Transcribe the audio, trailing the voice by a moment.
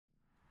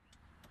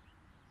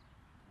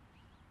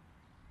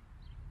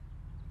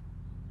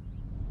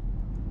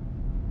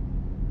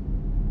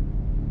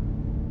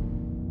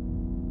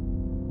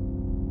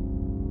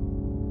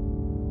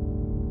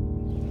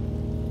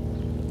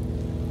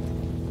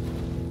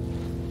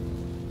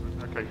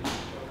Okay.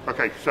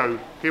 Okay, so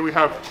here we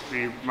have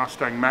the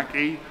Mustang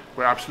Mach-E.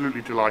 We're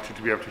absolutely delighted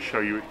to be able to show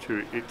you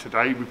it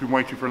today. We've been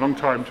waiting for a long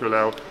time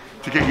to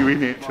get you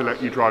in it, to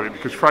let you drive it,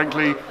 because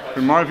frankly,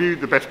 in my view,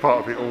 the best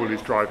part of it all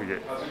is driving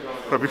it.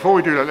 But before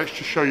we do that, let's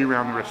just show you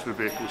around the rest of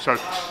the vehicle. So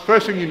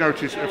first thing you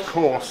notice, of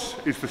course,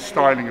 is the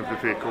styling of the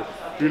vehicle.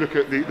 You look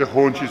at the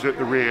haunches at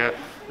the rear,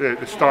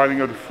 the styling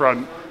of the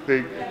front,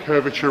 the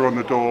curvature on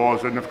the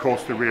doors, and of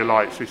course the rear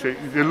lights. You see,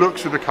 the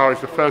looks of the car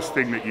is the first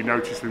thing that you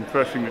notice and the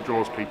first thing that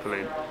draws people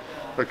in.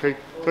 Okay,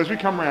 so as we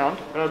come round,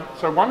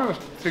 so one of the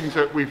things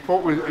that we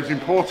thought is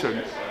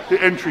important,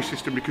 the entry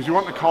system, because you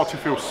want the car to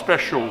feel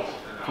special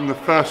from the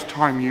first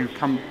time you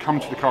come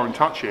to the car and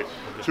touch it.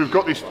 So we've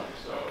got this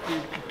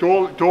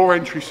door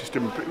entry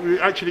system.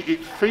 Actually,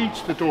 it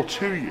feeds the door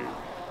to you.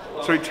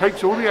 So it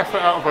takes all the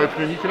effort out of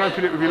opening. You can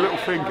open it with your little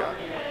finger.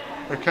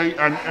 Okay,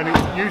 and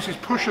it uses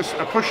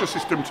a pusher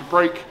system to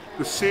break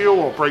the seal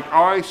or break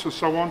ice or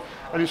so on.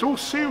 And it's all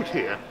sealed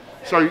here.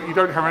 So you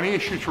don't have any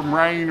issues from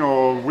rain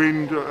or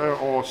wind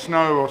or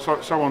snow or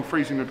so on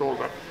freezing the doors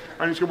up.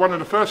 And it's one of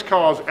the first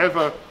cars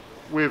ever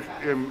with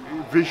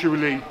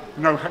visually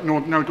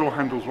no door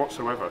handles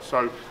whatsoever.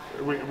 So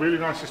really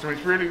nice system.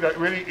 It's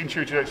really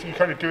intuitive. So you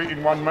kind of do it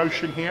in one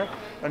motion here,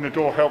 and the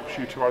door helps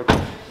you to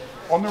open.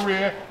 On the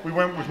rear, we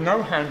went with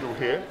no handle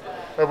here.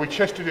 We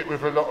tested it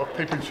with a lot of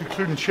people,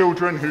 including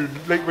children, who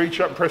reach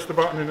up and press the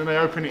button and then they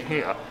open it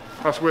here.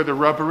 That's where the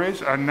rubber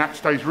is, and that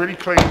stays really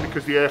clean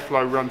because the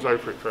airflow runs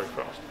over it very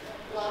fast.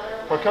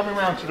 By coming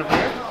around to the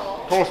rear,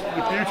 of course,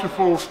 the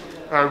beautiful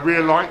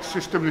rear light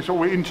system is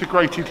all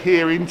integrated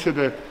here into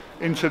the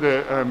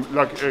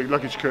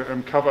luggage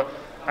cover,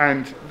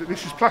 and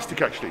this is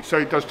plastic actually, so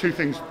it does two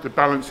things. It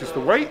balances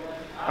the weight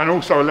and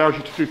also allows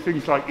you to do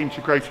things like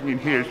integrating in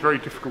here. It's very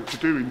difficult to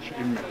do in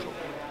metal.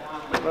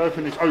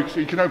 Open this, so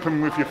you can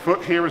open with your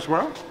foot here as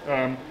well.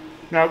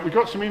 Now we've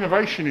got some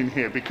innovation in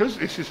here because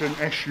this is an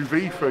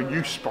SUV for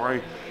use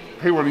by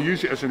people want to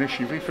use it as an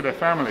SUV for their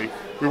family.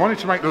 We wanted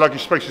to make the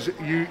luggage space as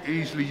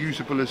easily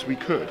usable as we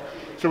could.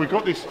 So we've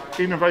got this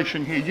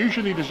innovation here.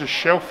 Usually there's a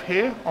shelf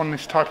here on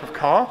this type of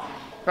car.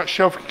 That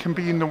shelf can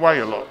be in the way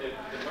a lot.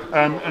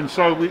 And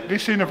so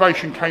this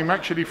innovation came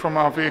actually from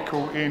our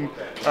vehicle in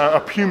a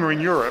Puma in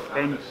Europe,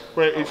 and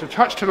where it's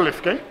attached to the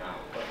liftgate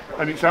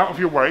and it's out of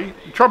your way.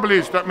 The trouble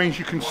is that means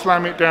you can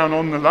slam it down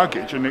on the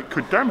luggage and it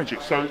could damage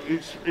it. So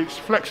it's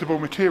flexible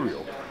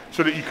material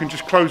so that you can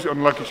just close it on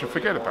the luggage and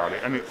forget about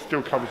it, and it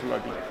still covers the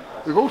luggage.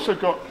 We've also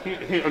got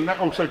here, and that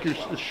also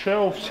gives the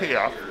shelves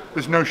here,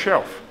 there's no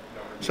shelf.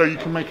 So you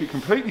can make it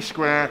completely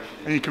square,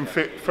 and you can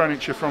fit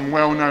furniture from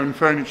well-known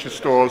furniture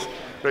stores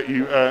that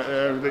you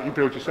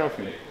build yourself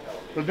in.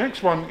 The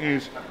next one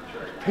is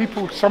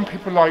some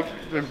people like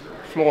the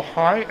floor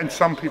high and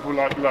some people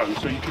like low,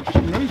 so you can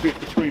just move it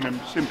between them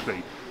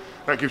simply.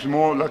 That gives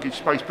more luggage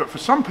space, but for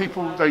some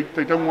people they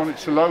don't want it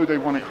so low, they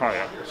want it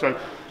higher. So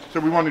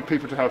we wanted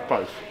people to have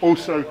both.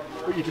 Also,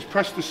 you just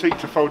press the seat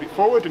to fold it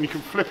forward, and you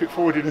can flip it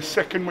forward in a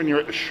second when you're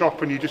at the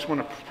shop and you just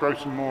want to throw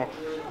some more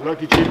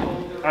luggage in.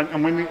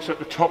 And when it's at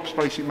the top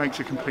space, it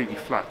makes a completely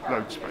flat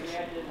load space.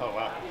 Oh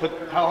wow! But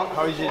how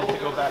easy is it to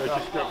go back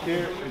up? Just up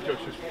here and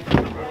just it's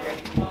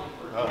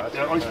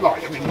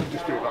light. I mean, you can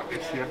just do it like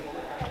this, yeah.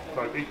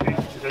 So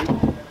easy to do,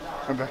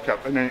 and back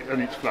up, and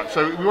it's flat.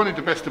 So we wanted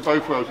the best of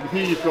both worlds. And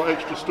here you've got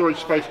extra storage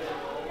space,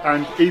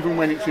 and even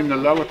when it's in the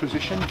lower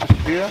position, just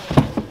here,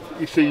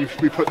 you see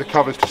we put the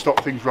covers to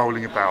stop things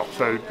rolling about.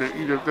 So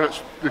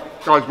the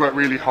guys worked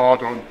really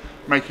hard on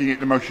making it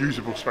the most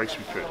usable space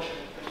we could.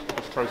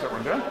 Let's close that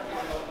one down.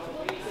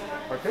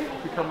 Okay,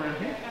 if we come around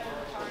here.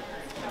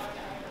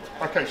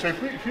 Okay, so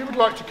if you would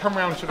like to come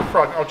around to the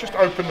front, I'll just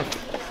open the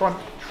front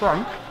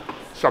trunk,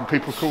 some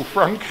people call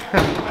frunk,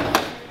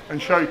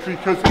 and show you,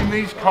 because in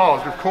these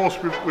cars, of course,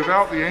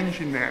 without the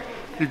engine there,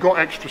 you've got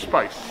extra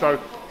space. So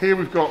here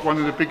we've got one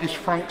of the biggest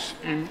frunks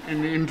in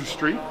the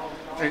industry,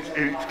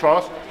 in its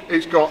class.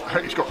 It's got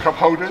cup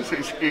holders.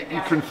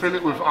 You can fill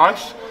it with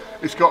ice.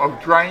 It's got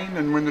a drain,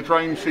 and when the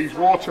drain sees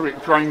water,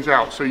 it drains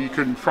out, so you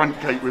can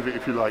front gate with it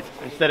if you like.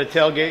 Instead of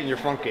tailgate, you're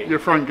front gate. You're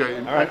front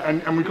gating. Right.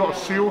 And we've got a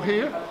seal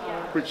here,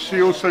 which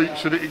seals so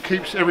that it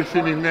keeps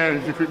everything in there.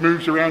 If it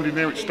moves around in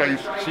there, it stays.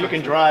 So you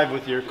can drive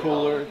with your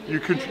cooler. You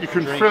can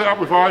fill it up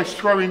with ice,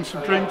 throw in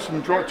some drinks,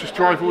 and just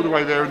drive all the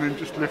way there, and then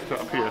just lift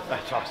it up here.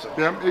 That's awesome.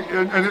 Yeah,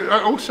 and it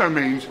also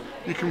means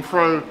you can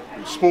throw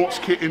sports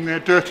kit in there,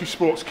 dirty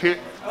sports kit,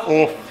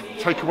 or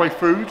take away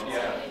food,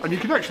 and you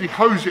can actually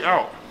hose it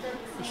out.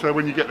 So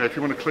when you get there, if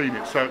you want to clean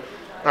it, so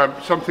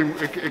something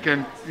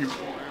again,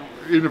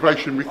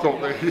 innovation we thought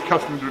that your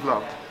customers would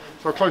love.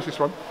 So I'll close this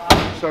one.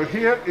 So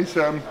here is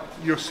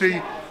you'll see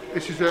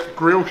this is a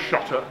grille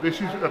shutter.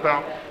 This is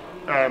about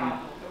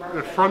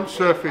the front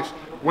surface.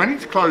 When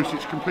it's closed,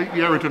 it's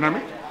completely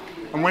aerodynamic,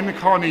 and when the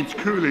car needs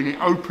cooling,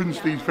 it opens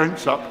these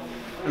vents up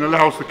and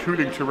allows the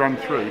cooling to run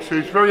through. So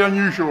it's very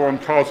unusual on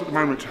cars at the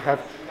moment to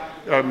have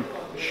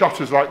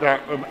shutters like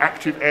that,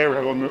 active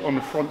aero on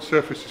the front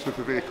surfaces of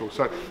the vehicle.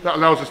 So that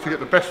allows us to get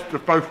the best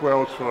of both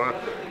worlds for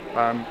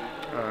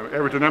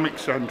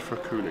aerodynamics and for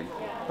cooling.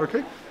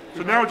 Okay,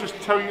 so now I'll just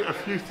tell you a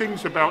few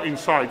things about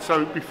inside.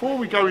 So before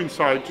we go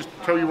inside, just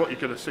tell you what you're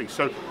going to see.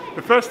 So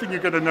the first thing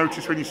you're going to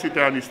notice when you sit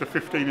down is the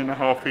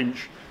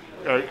 15.5-inch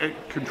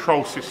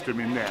control system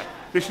in there.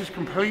 This is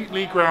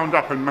completely ground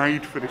up and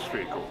made for this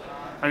vehicle.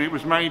 And it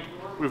was made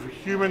with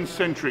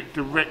human-centric,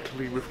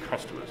 directly with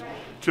customers,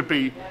 to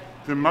be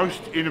the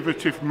most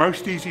innovative,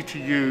 most easy to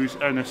use,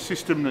 and a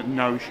system that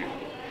knows you.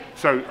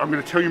 So I'm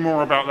going to tell you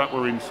more about that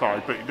when we're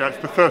inside, but that's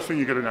the first thing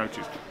you're going to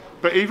notice.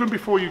 But even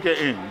before you get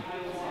in,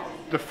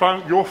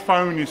 your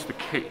phone is the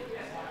key.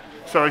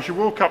 So as you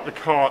walk up, the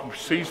car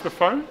sees the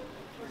phone,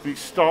 and it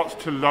starts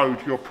to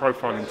load your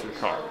profile into the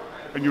car.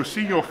 And you'll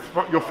see your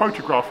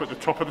photograph at the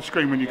top of the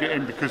screen when you get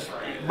in, because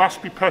it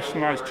must be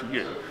personalised to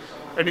you.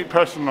 And it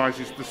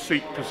personalises the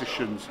seat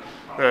positions,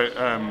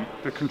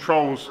 the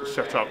controls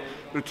set up,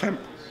 the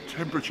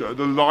temperature,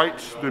 the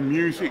lights, the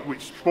music,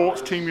 which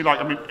sports team you like.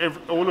 I mean,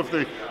 all of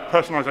the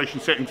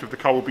personalisation settings of the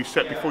car will be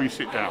set before you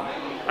sit down.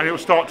 And it will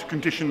start to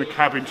condition the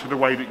cabin to the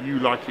way that you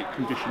like it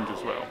conditioned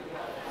as well.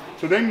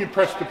 So then you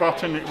press the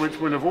button, which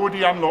will have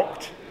already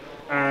unlocked,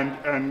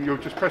 and you'll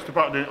just press the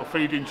button and it'll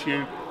feed into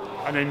you,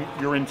 and then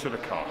you're into the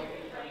car.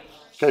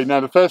 Okay,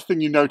 now the first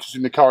thing you notice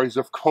in the car is,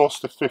 of course,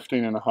 the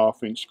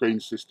 15.5-inch screen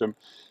system.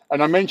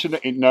 And I mentioned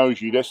that it knows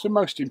you. That's the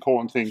most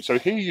important thing. So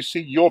here you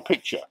see your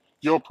picture,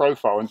 your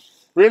profile. And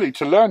really,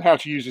 to learn how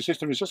to use the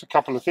system is just a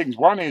couple of things.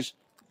 One is,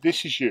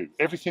 this is you.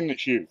 Everything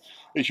that's you.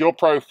 It's your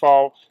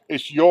profile.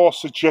 It's your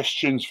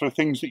suggestions for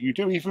things that you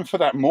do, even for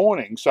that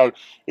morning. So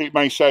it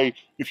may say,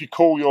 if you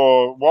call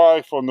your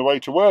wife on the way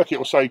to work, it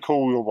will say,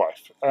 call your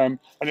wife. And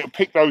it'll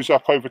pick those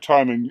up over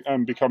time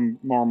and become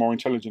more and more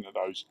intelligent at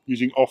those,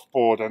 using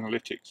off-board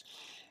analytics.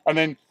 And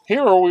then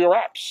here are all your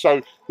apps.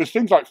 So there's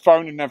things like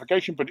phone and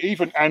navigation, but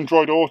even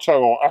Android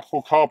Auto or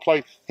Apple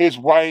CarPlay. Here's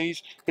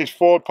Waze, here's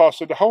Forward Pass.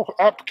 So the whole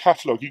app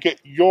catalog, you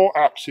get your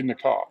apps in the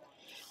car.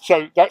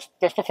 So that's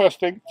the first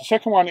thing. The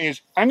second one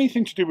is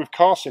anything to do with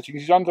car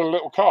settings is under the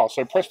little car.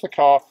 So press the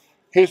car,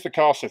 here's the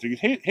car settings.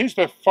 Here's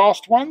the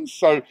fast ones.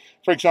 So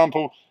for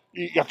example,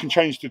 I can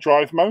change the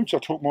drive modes. I'll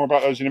talk more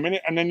about those in a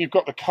minute. And then you've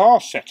got the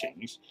car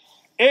settings.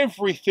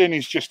 Everything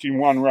is just in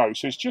one row.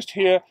 So it's just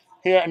here,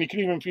 and you can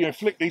even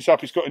flick these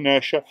up. It's got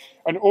inertia.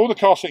 And all the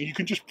car settings, you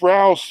can just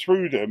browse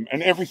through them,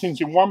 and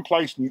everything's in one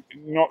place and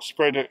not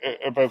spread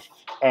above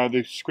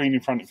the screen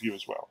in front of you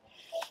as well.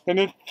 Then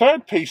the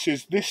third piece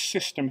is this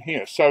system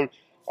here. So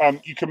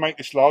you can make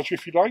this larger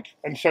if you like.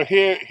 And so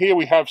here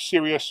we have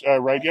Sirius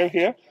radio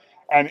here,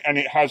 and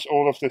it has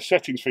all of the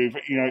settings for you.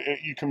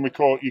 You can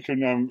record, you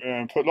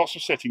can put lots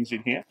of settings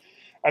in here,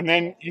 and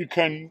then you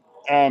can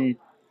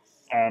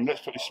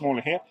let's put this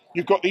smaller here.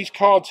 You've got these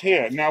cards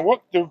here. Now,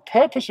 what the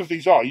purpose of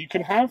these are? You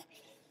can have,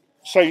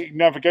 say,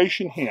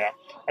 navigation here,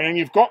 and then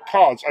you've got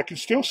cards. I can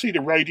still see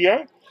the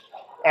radio.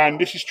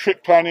 And this is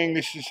trip planning,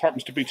 this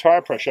happens to be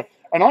tyre pressure.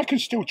 And I can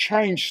still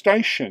change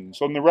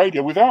stations on the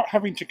radio without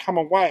having to come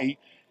away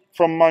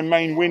from my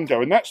main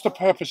window. And that's the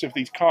purpose of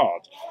these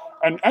cards.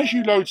 And as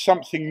you load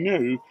something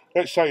new,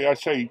 let's say I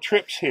say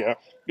trips here,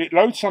 it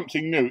loads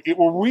something new, it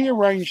will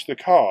rearrange the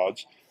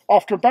cards.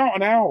 After about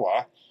an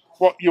hour,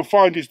 what you'll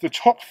find is the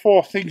top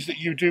 4 things that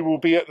you do will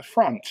be at the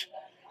front.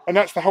 And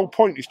that's the whole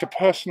point, is to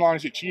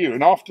personalise it to you.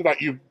 And after that,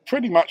 you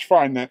pretty much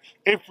find that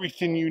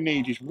everything you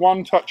need is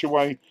one touch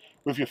away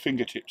with your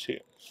fingertips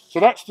here.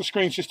 So that's the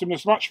screen system.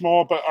 There's much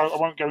more, but I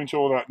won't go into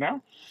all that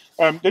now.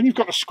 Then you've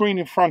got the screen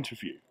in front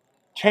of you.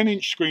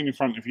 10-inch screen in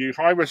front of you,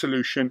 high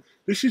resolution.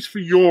 This is for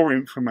your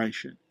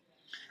information.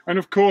 And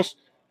of course,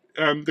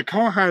 the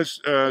car has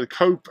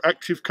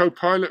Active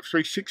Co-Pilot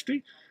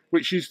 360,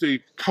 which is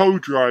the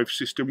co-drive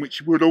system,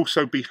 which would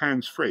also be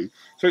hands-free.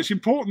 So it's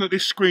important that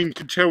this screen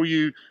can tell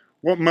you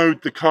what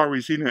mode the car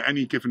is in at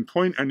any given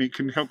point, and it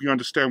can help you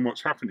understand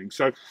what's happening.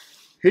 So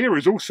here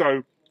is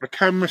also a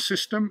camera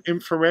system,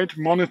 infrared,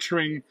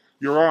 monitoring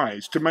your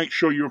eyes to make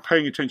sure you're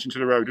paying attention to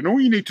the road. And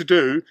all you need to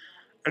do,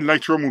 and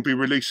later on we'll be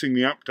releasing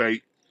the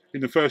update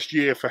in the first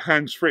year for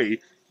hands-free,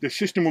 the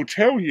system will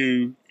tell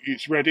you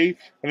it's ready,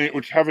 and it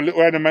would have a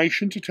little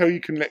animation to tell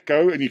you can let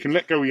go, and you can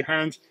let go with your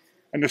hands,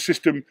 and the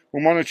system will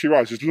monitor your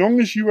eyes. As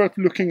long as you are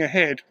looking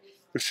ahead,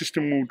 the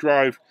system will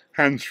drive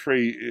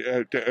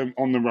hands-free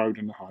on the road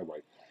and the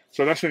highway.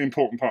 So that's an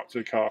important part to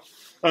the car.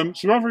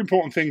 Some other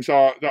important things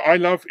that I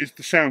love is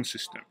the sound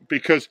system,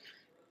 because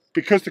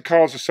the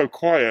cars are so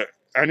quiet,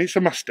 and it's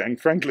a Mustang,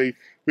 frankly,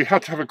 we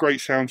had to have a great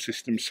sound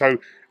system. So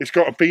it's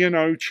got a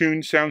B&O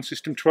tuned sound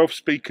system, 12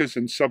 speakers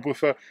and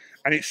subwoofer,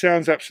 and it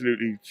sounds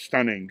absolutely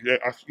stunning.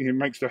 It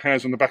makes the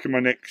hairs on the back of my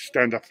neck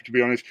stand up, to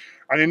be honest.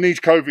 And in these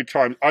COVID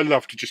times, I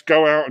love to just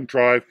go out and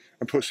drive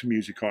and put some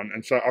music on.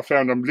 And so I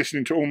found I'm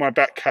listening to all my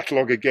back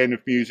catalogue again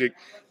of music.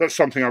 That's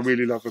something I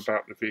really love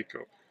about the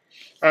vehicle.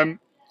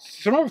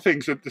 Some other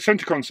things, the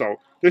center console,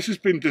 this has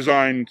been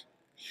designed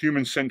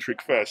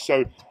human-centric first.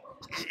 So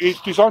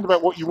it's designed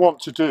about what you want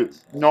to do,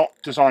 not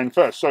designed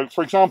first. So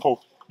for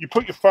example, you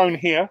put your phone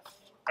here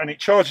and it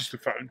charges the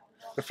phone.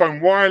 The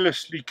phone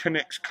wirelessly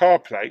connects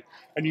CarPlay,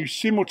 and you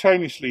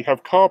simultaneously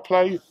have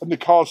CarPlay and the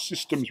car's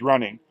systems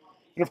running.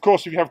 And of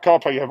course, if you have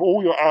CarPlay, you have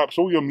all your apps,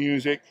 all your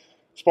music,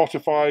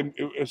 Spotify,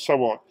 and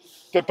so on.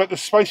 But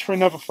there's space for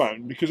another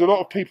phone because a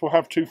lot of people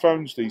have two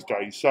phones these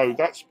days. So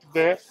that's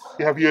there.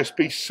 You have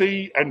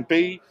USB-C and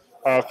B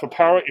for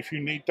power if you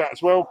need that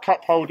as well.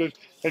 Cup holders.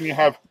 Then you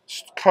have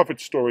covered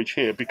storage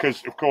here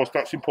because, of course,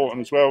 that's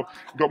important as well.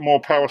 You've got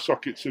more power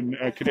sockets and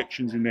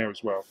connections in there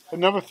as well.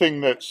 Another thing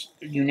that's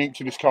unique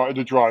to this car are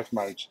the drive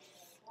modes.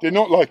 They're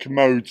not like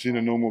modes in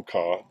a normal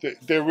car.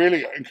 They're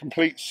really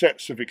complete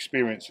sets of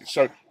experiences.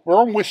 So we're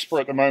on Whisper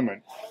at the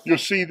moment. You'll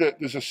see that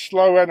there's a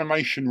slow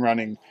animation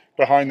running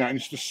behind that, and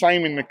it's the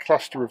same in the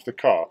cluster of the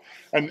car.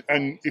 And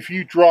if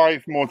you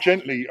drive more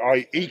gently,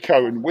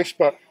 Eco and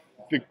Whisper,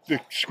 the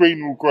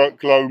screen will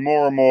glow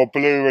more and more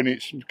blue, and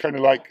it's kind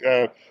of like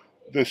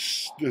the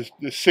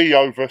sea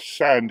over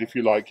sand, if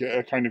you like,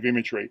 kind of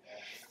imagery.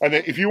 And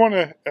then if you want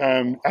to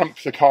amp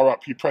the car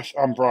up, you press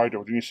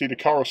unbridled, and you see the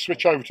car will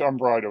switch over to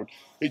unbridled.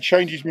 It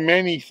changes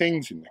many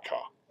things in the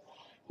car,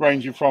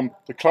 ranging from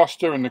the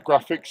cluster and the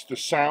graphics, the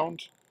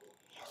sound,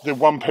 the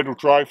one-pedal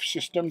drive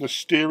system, the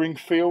steering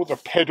feel, the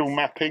pedal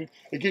mapping.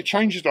 It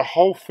changes the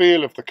whole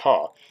feel of the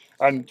car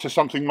and to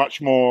something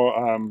much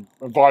more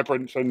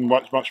vibrant and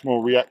much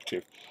more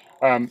reactive.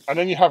 And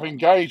then you have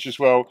engage as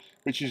well,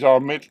 which is our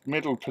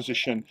middle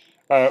position,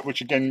 which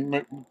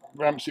again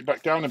ramps it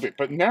back down a bit.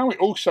 But now it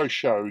also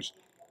shows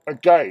a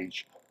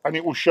gauge, and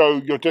it will show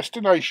your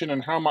destination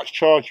and how much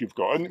charge you've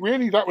got. And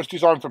really that was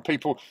designed for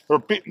people who are a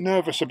bit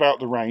nervous about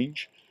the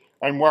range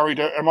and worried,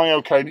 am I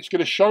okay? And it's going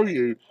to show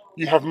you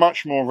have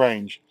much more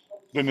range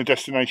than the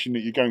destination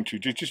that you're going to.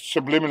 Just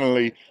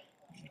subliminally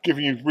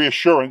giving you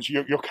reassurance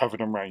you're covered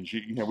on range.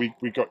 You know,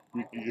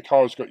 your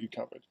car's got you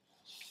covered.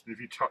 And if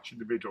you touch in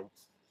the middle,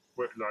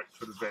 like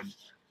for the vent,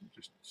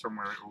 just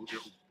somewhere it'll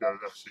go.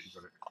 That's it.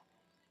 You got it.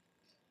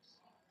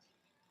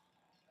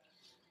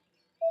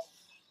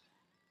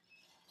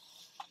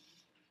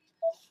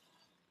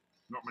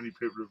 Not many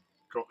people have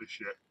got this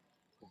yet,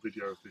 or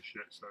video of this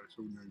yet, so it's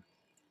all new.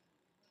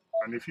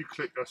 And if you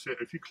click, that's it.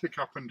 If you click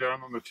up and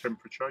down on the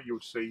temperature,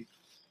 you'll see,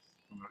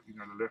 on the,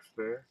 the left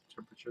there,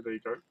 temperature. There you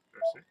go.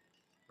 That's it.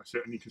 That's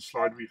it. And you can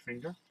slide with your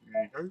finger.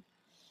 There you go.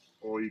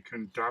 Or you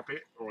can dab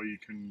it, or you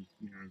can,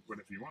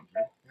 whatever you want.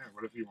 Really. Yeah,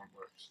 whatever you want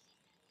works.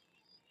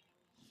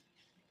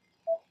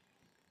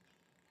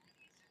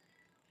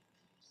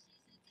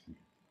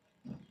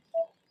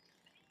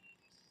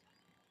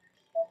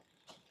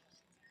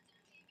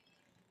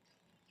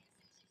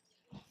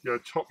 Yeah,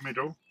 top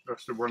middle.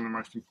 That's the one of the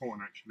most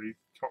important actually.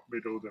 Top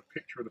middle, the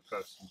picture of the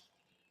person.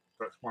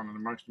 That's one of the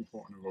most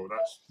important of all.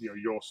 That's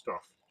your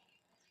stuff.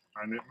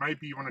 And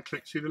maybe you want to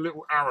click. See the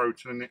little arrow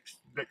to the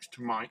next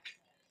to Mike.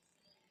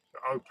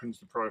 That opens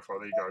the profile.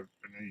 There you go.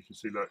 And then you can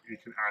see, look, you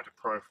can add a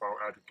profile,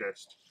 add a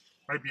guest.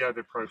 Maybe add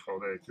a profile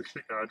there. Just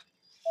click add.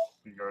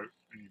 There you go.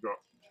 And you've got,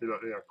 see that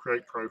there,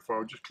 create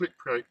profile. Just click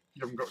create.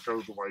 You haven't got to go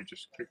all the way.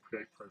 Just click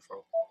create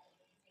profile.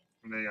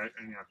 And there you go.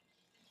 And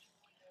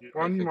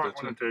one you might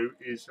want to do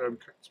is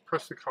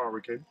press the car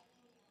again.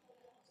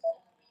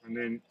 And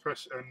then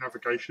press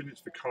navigation.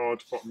 It's the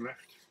card bottom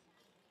left.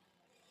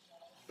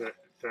 There,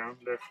 down,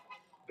 left,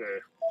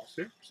 there. That's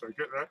it. So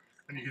get that.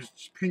 And you can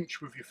just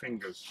pinch with your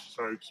fingers.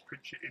 So just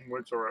pinch it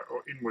inwards or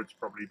inwards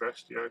probably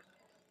best. Yeah.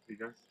 There you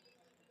go.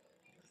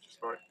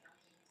 Just like.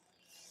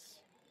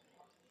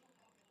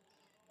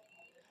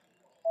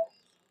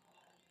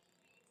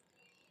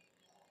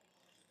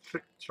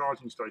 Click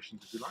charging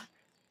stations if you like.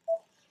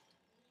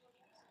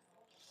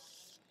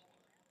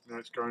 Now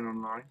it's going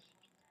online.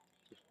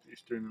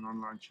 It's doing an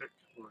online check.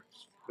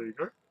 There you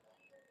go.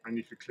 And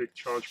you can click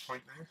charge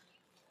point there.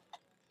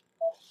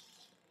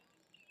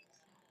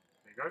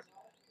 There you go.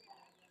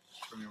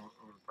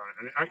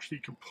 And it actually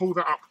you can pull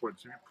that upwards.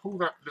 If you pull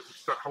that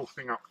whole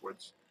thing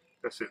upwards,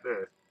 that's it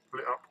there.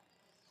 Pull it up.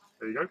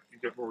 There you go. You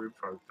get more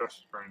info.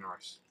 That's very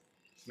nice.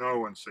 No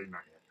one's seen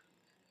that yet.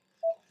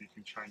 You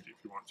can change it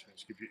if you want to.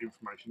 Just give you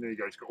information. There you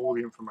go. It's got all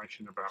the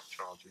information about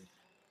charging.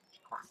 It's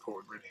quite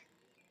important, really.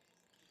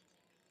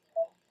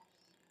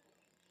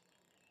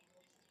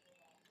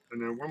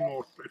 And then one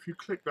more. If you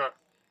click that,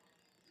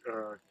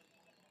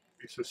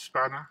 it's a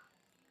spanner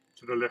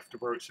to the left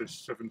of where it says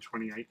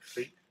 728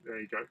 feet. There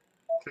you go.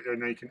 Click there.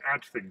 Now you can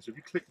add things. If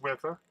you click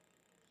weather,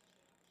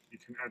 you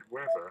can add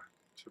weather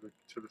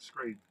to the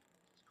screen.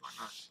 It's quite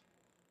nice.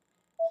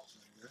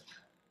 There you go.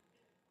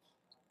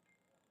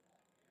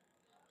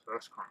 So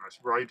that's quite nice.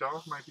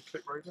 Radar, maybe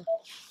click radar.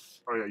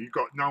 Oh yeah,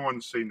 no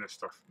one's seen this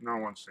stuff. No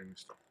one's seen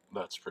this stuff.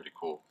 That's pretty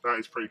cool. That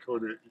is pretty cool.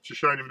 It's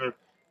just showing him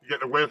you get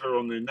the weather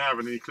on the nav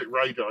and then you click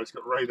radar. It's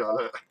got radar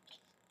there.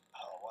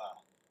 Oh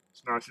wow.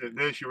 It's nice.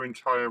 There's your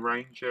entire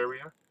range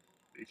area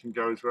that you can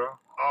go as well.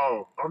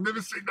 Oh, I've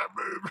never seen that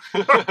move.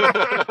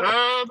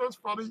 That's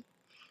funny.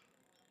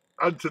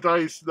 And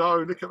today's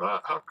snow, look at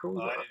that. How cool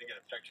is that? I need to get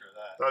a picture of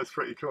that. That's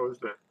pretty cool,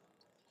 isn't it?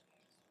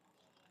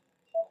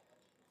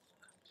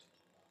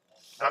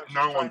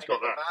 No one's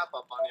got that. Map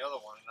up on the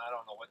other one, and I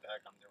don't know what the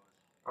heck I'm doing.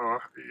 Oh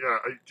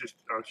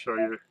yeah, I'll show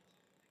you.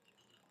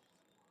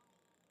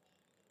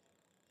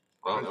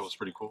 Wow, that was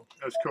pretty cool.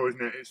 That's cool,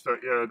 isn't it? It's that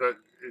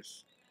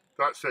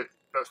that's it.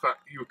 That's that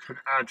you can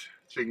add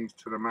things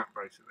to the map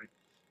basically.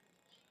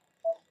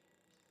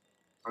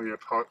 Oh yeah,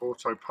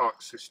 auto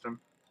park system.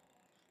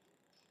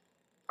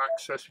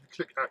 Access, if you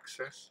click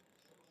access,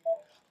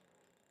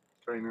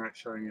 okay, now it's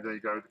showing you, there you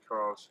go, the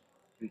cars.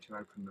 You can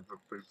open the boot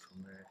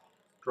from there.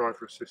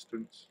 Driver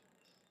assistance.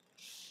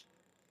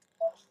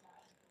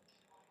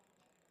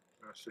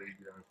 See,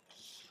 you know,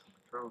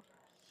 controls.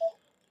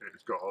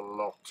 It's got a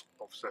lot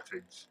of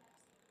settings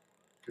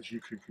because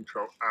you can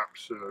control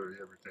absolutely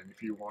everything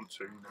if you want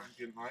to, you know, if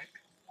you like.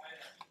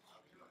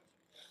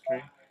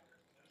 Okay.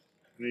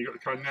 And then you got the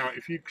colour. Now,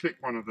 if you click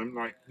one of them,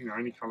 like, you know,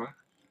 any colour,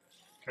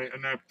 okay,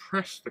 and now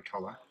press the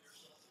colour.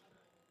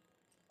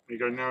 There you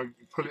go. Now you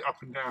pull it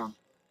up and down.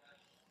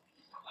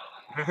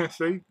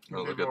 See?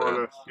 Oh, look at More or that.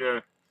 less, yeah.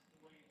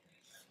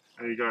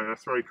 There you go.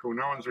 That's very cool.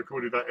 No one's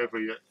recorded that ever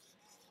yet.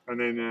 And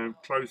then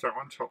close that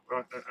one, top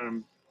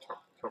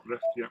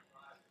left, yeah.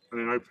 And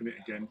then open it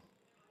again.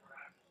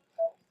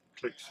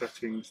 Click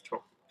settings,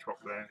 top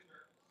there.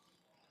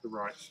 The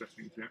right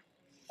settings, yeah.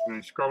 And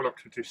then scroll up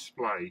to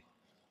display.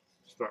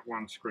 It's that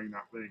one screen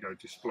up. There you go,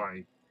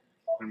 display.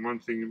 And one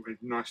thing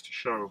that's nice to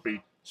show will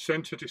be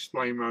center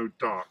display mode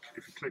dark.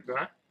 If you click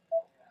that,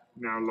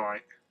 now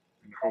light,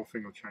 and the whole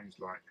thing will change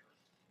light.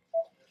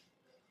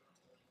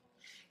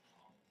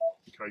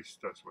 In case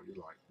that's what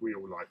you like. We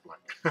all like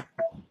black.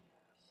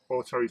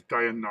 Also, it's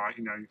day and night,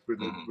 you know, with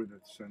the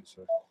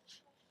sensor.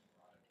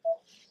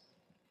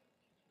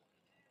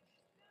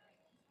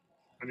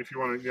 And if you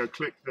want to, you know,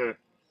 click the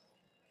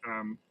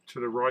to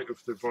the right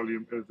of the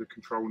volume of the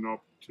control knob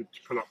to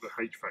pull up the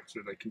HVAC so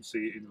they can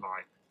see it in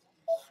light.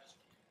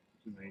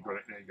 And there you got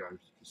it. There you go. You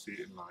can see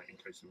it in light in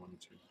case they wanted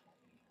to.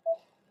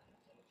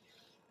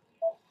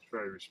 It's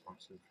very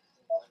responsive.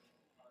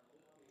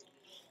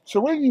 So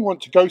when you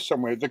want to go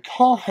somewhere, the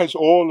car has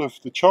all of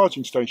the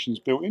charging stations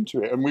built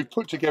into it, and we've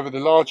put together the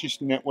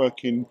largest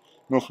network in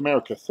North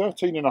America,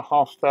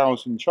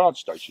 13,500 charge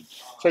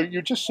stations. So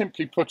you just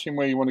simply put in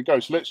where you want to go.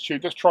 So let's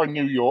try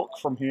New York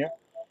from here.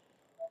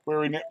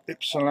 We're in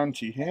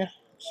Ypsilanti here,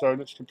 so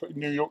let's put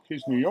New York.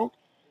 Here's New York.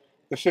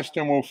 The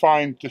system will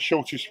find the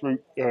shortest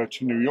route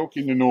to New York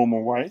in the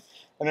normal way,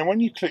 and then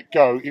when you click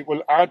go, it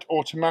will add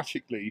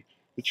automatically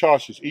the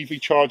chargers, EV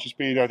chargers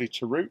being added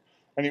to route,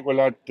 and it will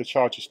add the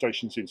charger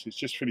stations in. So it's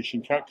just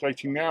finishing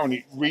calculating now, and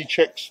it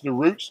rechecks the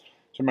routes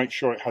to make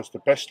sure it has the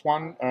best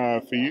one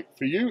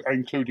for you,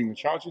 including the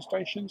charging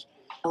stations.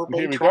 And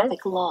here we go.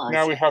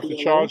 Now we have the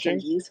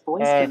charging. Use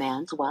voice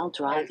commands while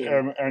driving.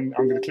 And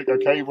I'm going to click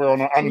OK. We're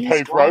on an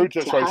unpaved road,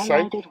 that's what it's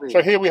saying.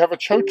 So here we have a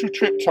total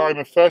trip time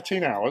of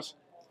 13 hours.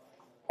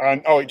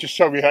 And it just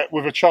showed me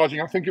with a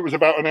charging, I think it was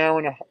about an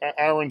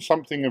hour and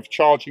something of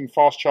charging,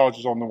 fast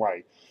chargers on the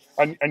way.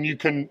 And you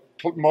can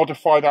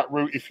modify that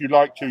route if you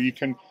like to. You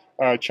can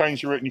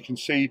change the route and you can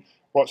see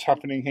what's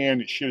happening here.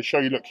 And it should show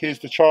you, look, here's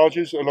the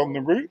chargers along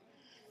the route.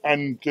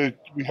 And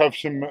we have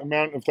some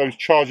amount of those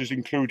chargers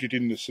included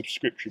in the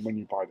subscription when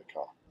you buy the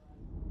car.